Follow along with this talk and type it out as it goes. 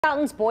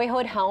Fountain's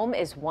boyhood home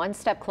is one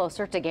step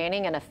closer to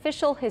gaining an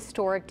official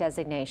historic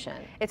designation.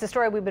 It's a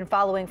story we've been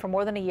following for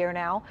more than a year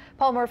now.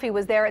 Paul Murphy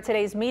was there at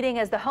today's meeting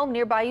as the home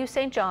near Bayou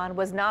St. John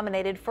was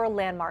nominated for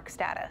landmark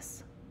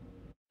status.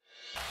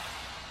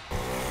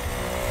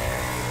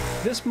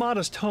 This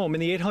modest home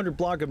in the 800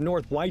 block of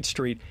North White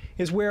Street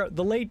is where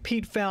the late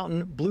Pete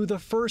Fountain blew the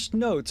first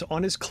notes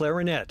on his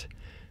clarinet.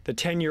 The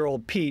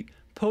 10-year-old Pete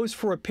posed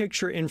for a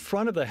picture in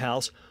front of the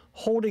house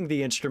holding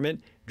the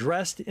instrument,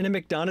 dressed in a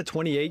McDonough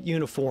 28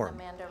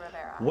 uniform.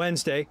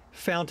 Wednesday,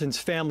 Fountain's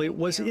family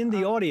was in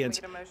the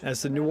audience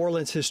as the New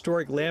Orleans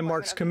Historic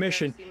Landmarks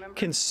Commission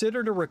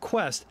considered a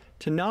request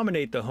to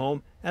nominate the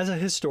home as a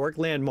historic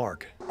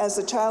landmark. As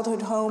the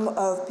childhood home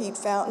of Pete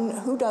Fountain,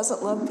 who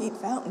doesn't love Pete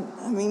Fountain?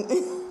 I mean,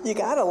 you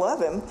gotta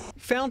love him.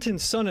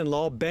 Fountain's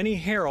son-in-law,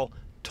 Benny Harrell,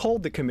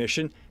 told the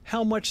commission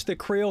how much the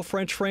Creole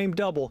French frame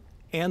double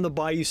and the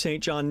Bayou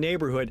St. John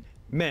neighborhood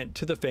meant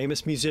to the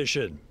famous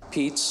musician.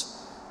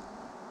 Pete's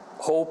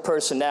whole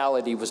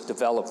personality was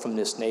developed from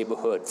this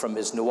neighborhood, from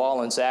his New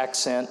Orleans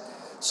accent.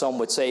 Some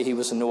would say he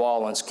was a New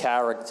Orleans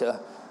character,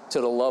 to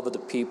the love of the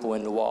people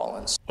in New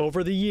Orleans.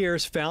 Over the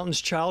years,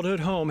 Fountain's childhood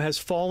home has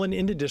fallen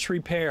into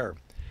disrepair.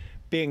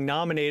 Being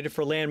nominated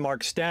for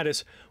landmark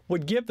status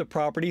would give the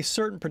property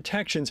certain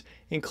protections,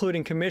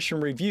 including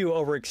commission review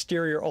over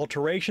exterior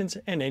alterations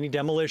and any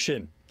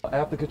demolition.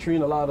 After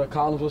Katrina, a lot of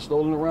columns were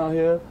stolen around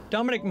here.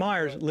 Dominic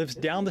Myers lives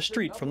down the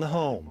street from the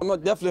home. I'm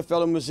definitely a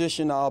fellow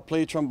musician. I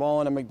played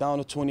trombone at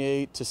McDonough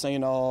 28 to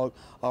St. Aug.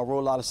 I wrote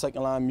a lot of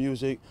second-line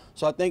music.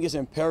 So I think it's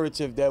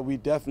imperative that we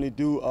definitely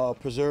do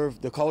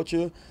preserve the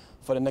culture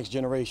for the next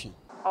generation.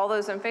 All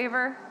those in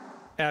favor?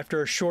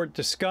 After a short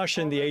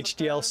discussion, the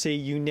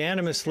HDLC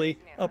unanimously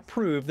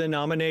approved the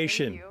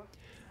nomination.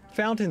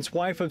 Fountain's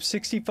wife of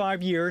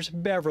 65 years,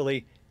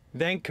 Beverly,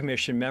 thanked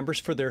commission members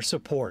for their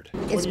support.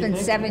 It's been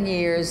 7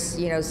 years,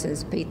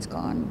 since Pete's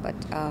gone, but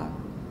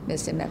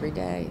miss him every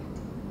day.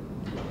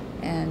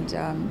 And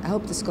I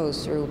hope this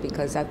goes through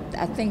because I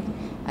think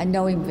I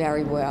know him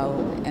very well,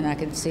 and I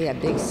can see a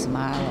big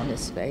smile on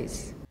his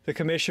face. The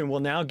commission will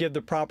now give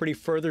the property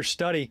further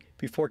study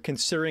before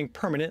considering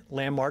permanent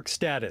landmark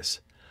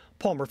status.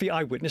 Paul Murphy,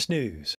 Eyewitness News.